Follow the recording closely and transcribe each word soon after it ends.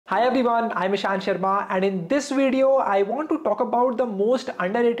Hi everyone, I'm Ishan Sharma, and in this video I want to talk about the most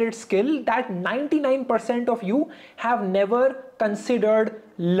underrated skill that 99% of you have never considered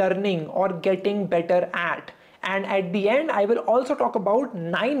learning or getting better at. And at the end I will also talk about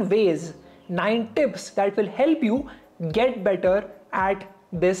 9 ways, 9 tips that will help you get better at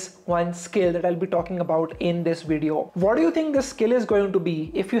this one skill that I'll be talking about in this video. What do you think this skill is going to be?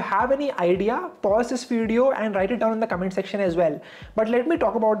 If you have any idea, pause this video and write it down in the comment section as well. But let me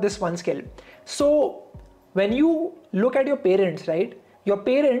talk about this one skill. So when you look at your parents, right? Your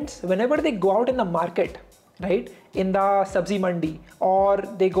parents, whenever they go out in the market, right? In the sabzi mandi, or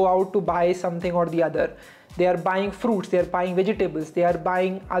they go out to buy something or the other, they are buying fruits, they are buying vegetables, they are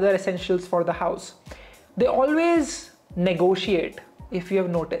buying other essentials for the house. They always negotiate. If you have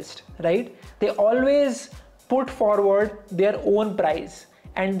noticed, right? They always put forward their own price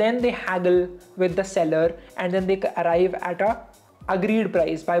and then they haggle with the seller and then they arrive at a agreed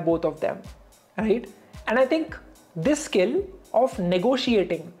price by both of them, right? And I think this skill of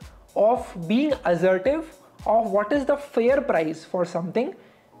negotiating, of being assertive, of what is the fair price for something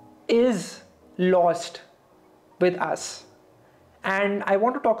is lost with us. And I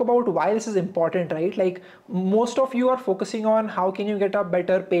want to talk about why this is important, right? Like most of you are focusing on how can you get a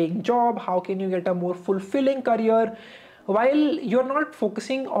better paying job, how can you get a more fulfilling career, while you're not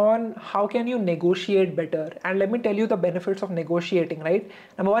focusing on how can you negotiate better. And let me tell you the benefits of negotiating, right?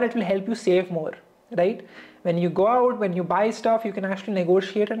 Number one, it will help you save more, right? When you go out, when you buy stuff, you can actually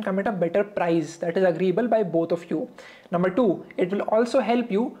negotiate and come at a better price that is agreeable by both of you. Number two, it will also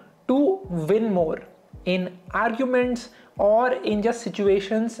help you to win more in arguments or in just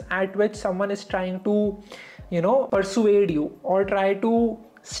situations at which someone is trying to, persuade you or try to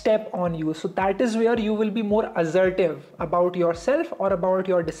step on you. So that is where you will be more assertive about yourself or about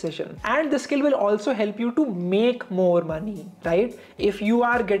your decision. And the skill will also help you to make more money, right? If you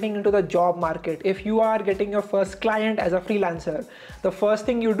are getting into the job market, if you are getting your first client as a freelancer, the first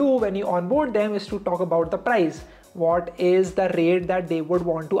thing you do when you onboard them is to talk about the price. What is the rate that they would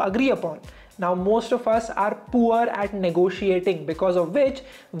want to agree upon? Now, most of us are poor at negotiating, because of which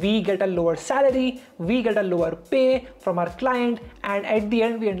we get a lower salary, we get a lower pay from our client, and at the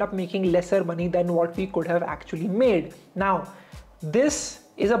end we end up making lesser money than what we could have actually made. Now, this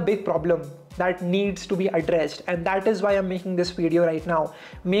is a big problem that needs to be addressed, and that is why I'm making this video right now.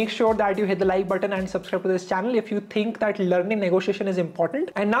 Make sure that you hit the like button and subscribe to this channel if you think that learning negotiation is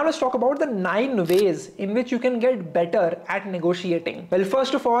important. And now let's talk about the 9 ways in which you can get better at negotiating. Well,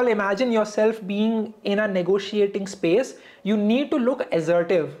 first of all, imagine yourself being in a negotiating space. You need to look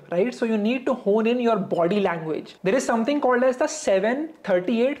assertive, right? So you need to hone in your body language. There is something called as the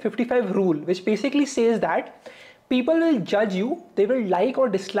 7-38-55 rule, which basically says that people will judge you, they will like or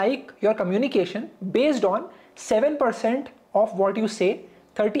dislike your communication based on 7% of what you say,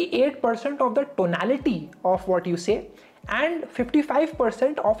 38% of the tonality of what you say, and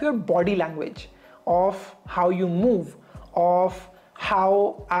 55% of your body language, of how you move, of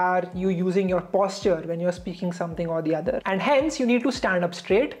how are you using your posture when you're speaking something or the other. And hence you need to stand up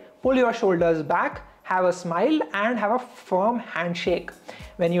straight, pull your shoulders back, have a smile and have a firm handshake.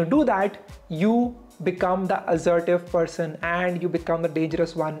 When you do that, you become the assertive person and you become the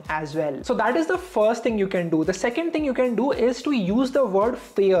dangerous one as well. So that is the first thing you can do. The second thing you can do is to use the word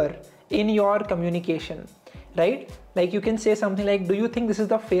fair in your communication, right? Like you can say something like, do you think this is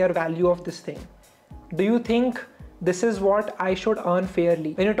the fair value of this thing? Do you think this is what I should earn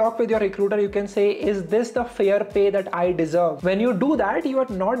fairly? When you talk with your recruiter, you can say, is this the fair pay that I deserve? When you do that, you are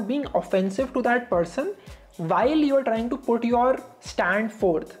not being offensive to that person while you are trying to put your stand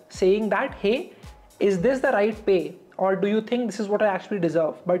forth, saying that, hey, is this the right pay? Or do you think this is what I actually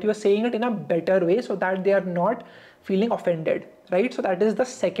deserve? But you're saying it in a better way so that they are not feeling offended, right? So that is the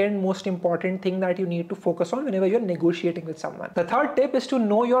second most important thing that you need to focus on whenever you're negotiating with someone. The third tip is to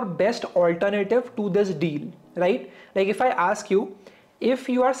know your best alternative to this deal, right? Like if I ask you, if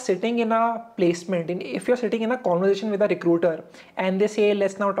you are sitting in a placement, if you're sitting in a conversation with a recruiter and they say,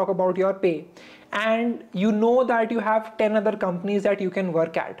 let's now talk about your pay, and you know that you have 10 other companies that you can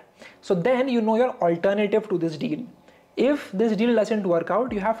work at. So then you know your alternative to this deal. If this deal doesn't work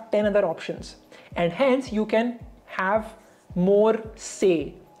out, you have 10 other options, and hence you can have more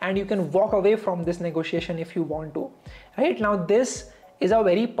say and you can walk away from this negotiation if you want to, right? Now this is a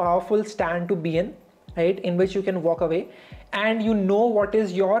very powerful stand to be in, right? In which you can walk away and you know what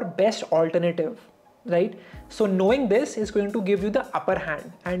is your best alternative, right? So knowing this is going to give you the upper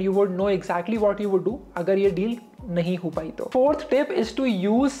hand and you would know exactly what you would do agar ye deal nahi ho pai to. Fourth tip is to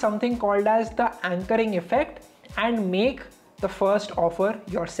use something called as the anchoring effect and make the first offer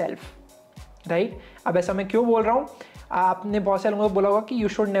yourself, right? अब ऐसा मैं क्यों बोल रहा हूँ? आपने बहुत सारे लोगों को बोला होगा कि you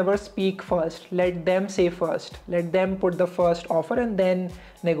should never speak first, let them से first, let them put the first offer and then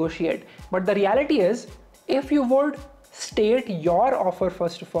negotiate. But the reality is, if you would state your offer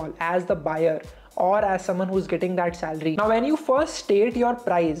first of all as the buyer or as someone who's getting that salary. Now when you first state your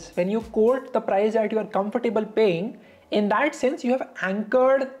price, when you quote the price that you are comfortable paying, in that sense you have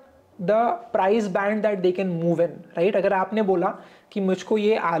anchored the price band that they can move in, right? अगर आपने बोला कि मुझको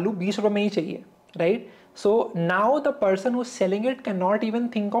ये आलू 20 रुपए में ही चाहिए, right? So now the person who's selling it cannot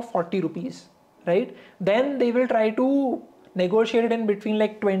even think of 40 rupees, right? Then they will try to negotiate it in between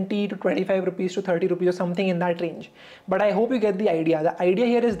like 20 to 25 rupees to 30 rupees or something in that range. But I hope you get the idea. The idea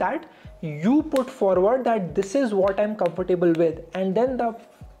here is that you put forward that this is what I'm comfortable with, and then the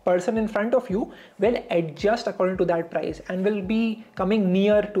person in front of you will adjust according to that price and will be coming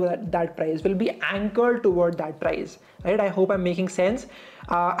near to that price, will be anchored toward that price, right? I hope I'm making sense.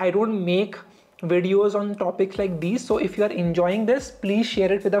 I don't make videos on topics like these, so if you are enjoying this, please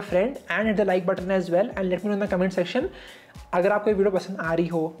share it with a friend and hit the like button as well, and let me know in the comment section अगर आपको ये video पसंद आ रही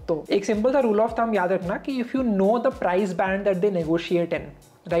हो तो. एक simple सा rule of thumb याद रखना कि if you know the price band that they negotiate in,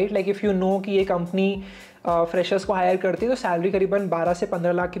 right, like if you know कि ये कंपनी फ्रेशर्स को हायर करती है तो सैलरी करीबन 12 से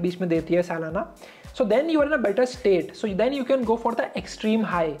 15 लाख के बीच में देती है सालाना, so then you are in a better state, so then you can go for the extreme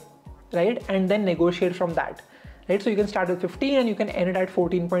high, right, and then negotiate from that, right? So you can start with 15 and you can end it at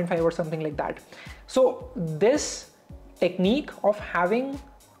 14.5 or something like that. So this technique of having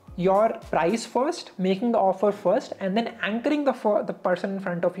your price first, making the offer first, and then anchoring the person in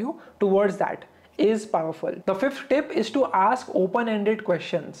front of you towards that is powerful. The fifth tip is to ask open-ended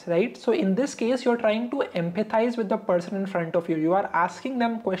questions, right? So in this case, you're trying to empathize with the person in front of you. You are asking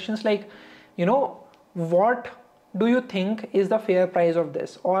them questions like, you know, what do you think is the fair price of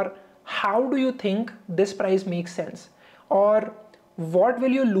this? Or how do you think this price makes sense? Or what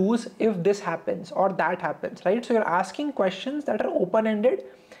will you lose if this happens or that happens, right? So you're asking questions that are open-ended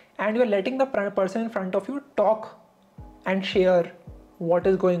and you're letting the person in front of you talk and share what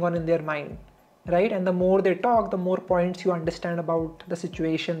is going on in their mind, right? And the more they talk, the more points you understand about the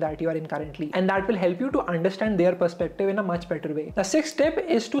situation that you are in currently, and that will help you to understand their perspective in a much better way. The sixth tip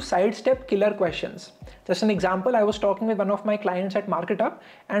is to sidestep killer questions. Just an example, I was talking with one of my clients at MarkitUp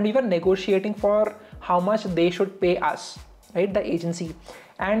and we were negotiating for how much they should pay us, right, the agency,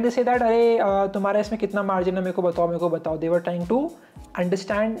 and they say that अरे तुम्हारा इसमें कितना margin है, मेरे को बताओ. They were trying to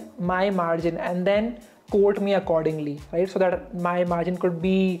understand my margin and then quote me accordingly, right, so that my margin could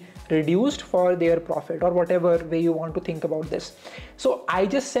be reduced for their profit or whatever way you want to think about this. So I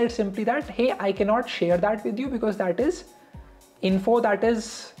just said simply that, hey, I cannot share that with you because that is info that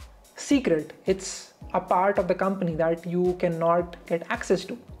is secret. It's a part of the company that you cannot get access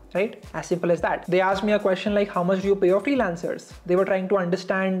to, right? As simple as that. They asked me a question like, how much do you pay your freelancers? They were trying to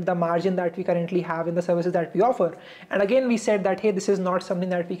understand the margin that we currently have in the services that we offer. And again, we said that, hey, this is not something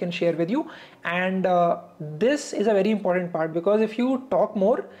that we can share with you. And this is a very important part, because if you talk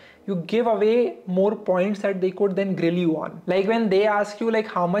more, you give away more points that they could then grill you on. Like when they ask you like,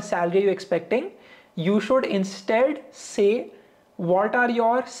 how much salary are you expecting? You should instead say, what are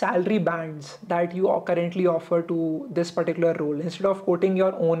your salary bands that you currently offer to this particular role, instead of quoting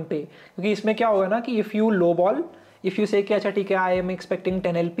your own pay. क्योंकि इसमें क्या होगा ना कि if you lowball, if you say कि अच्छा ठीक है, I am expecting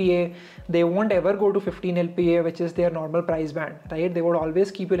 10 LPA, they won't ever go to 15 LPA, which is their normal price band, right? They would always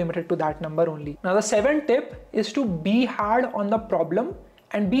keep you limited to that number only. Now the seventh tip is to be hard on the problem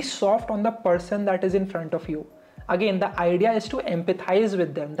and be soft on the person that is in front of you. Again, the idea is to empathize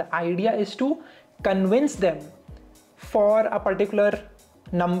with them. The idea is to convince them for a particular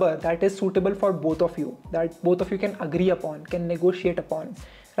number that is suitable for both of you, that both of you can agree upon, can negotiate upon,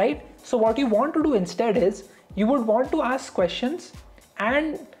 right? So what you want to do instead is, you would want to ask questions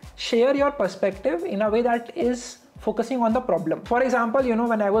and share your perspective in a way that is focusing on the problem. For example, you know,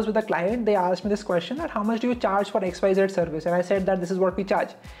 when I was with a client, they asked me this question that how much do you charge for XYZ service? And I said that this is what we charge.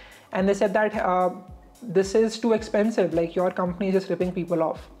 And they said that this is too expensive, like your company is just ripping people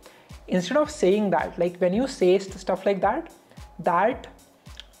off. Instead of saying that, like when you say stuff like that, that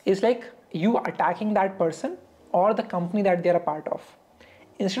is like you attacking that person or the company that they're a part of.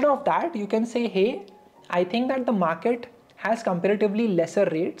 Instead of that, you can say, hey, I think that the market has comparatively lesser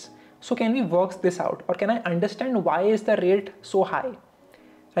rates. So can we work this out? Or can I understand why is the rate so high?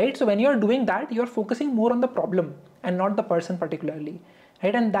 Right? So when you're doing that, you're focusing more on the problem and not the person particularly,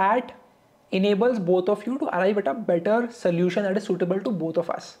 right? And that enables both of you to arrive at a better solution that is suitable to both of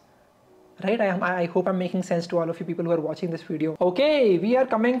us. Right? I hope I'm making sense to all of you people who are watching this video. Okay, we are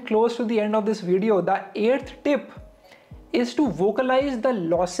coming close to the end of this video. The eighth tip is to vocalize the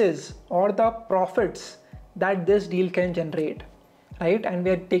losses or the profits that this deal can generate, right? And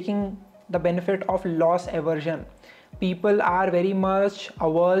we are taking the benefit of loss aversion. people are very much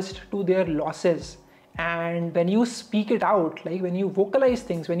averse to their losses. And when you speak it out, like when you vocalize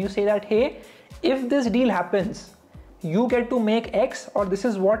things, when you say that, hey, if this deal happens, you get to make X, or this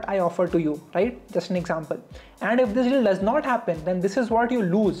is what I offer to you, right? Just an example. And if this deal does not happen, then this is what you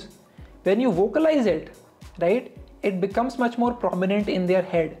lose. When you vocalize it, right, it becomes much more prominent in their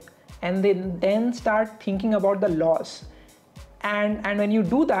head, and they then start thinking about the loss. And when you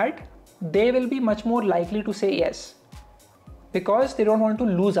do that, they will be much more likely to say yes, because they don't want to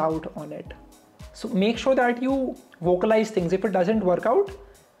lose out on it. So make sure that you vocalize things. If it doesn't work out,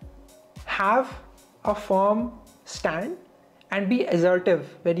 have a firm stand and be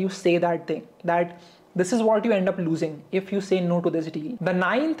assertive when you say that thing, that this is what you end up losing if you say no to this deal. The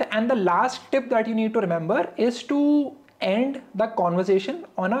ninth and the last tip that you need to remember is to end the conversation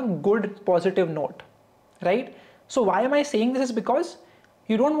on a good, positive note, right? So why am I saying this? Is because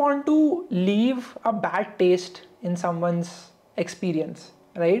you don't want to leave a bad taste in someone's experience,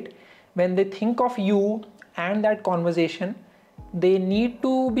 right? When they think of you and that conversation, they need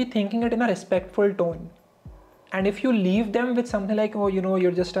to be thinking it in a respectful tone. And if you leave them with something like, oh, you know,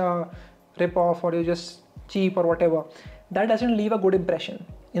 you're just a rip-off, or you're just cheap, or whatever, that doesn't leave a good impression.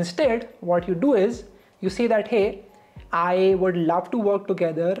 Instead, what you do is you say that, hey, I would love to work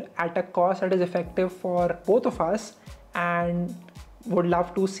together at a cost that is effective for both of us, and would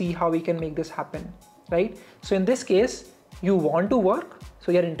love to see how we can make this happen, right? So in this case, you want to work,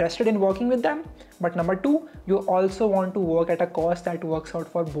 so you're interested in working with them. But number two, you also want to work at a cost that works out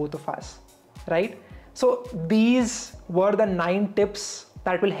for both of us, right? So these were the 9 tips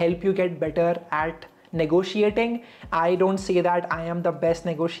that will help you get better at negotiating. I don't say that I am the best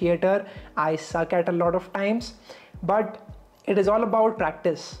negotiator. I suck at a lot of times, but it is all about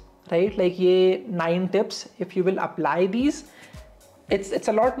practice, right? Like ye 9 tips, if you will apply these, it's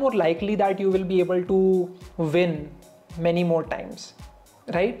a lot more likely that you will be able to win many more times,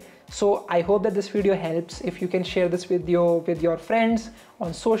 right? So I hope that this video helps. If you can share this video with your friends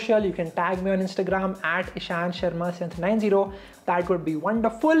on social, you can tag me on Instagram at Ishan Sharma 790. That would be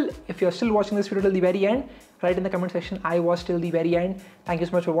wonderful. If you're still watching this video till the very end, write in the comment section, I was till the very end. Thank you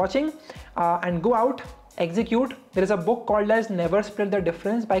so much for watching, and go out, execute. There is a book called as Never Split the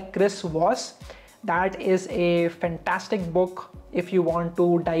Difference by Chris Voss. That is a fantastic book if you want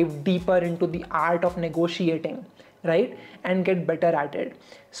to dive deeper into the art of negotiating, right, and get better at it.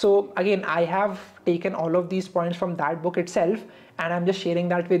 So again, I have taken all of these points from that book itself, and I'm just sharing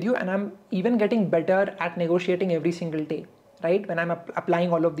that with you, and I'm even getting better at negotiating every single day, right, when I'm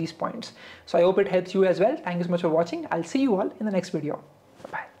applying all of these points. So I hope it helps you as well. Thank you so much for watching. I'll see you all in the next video.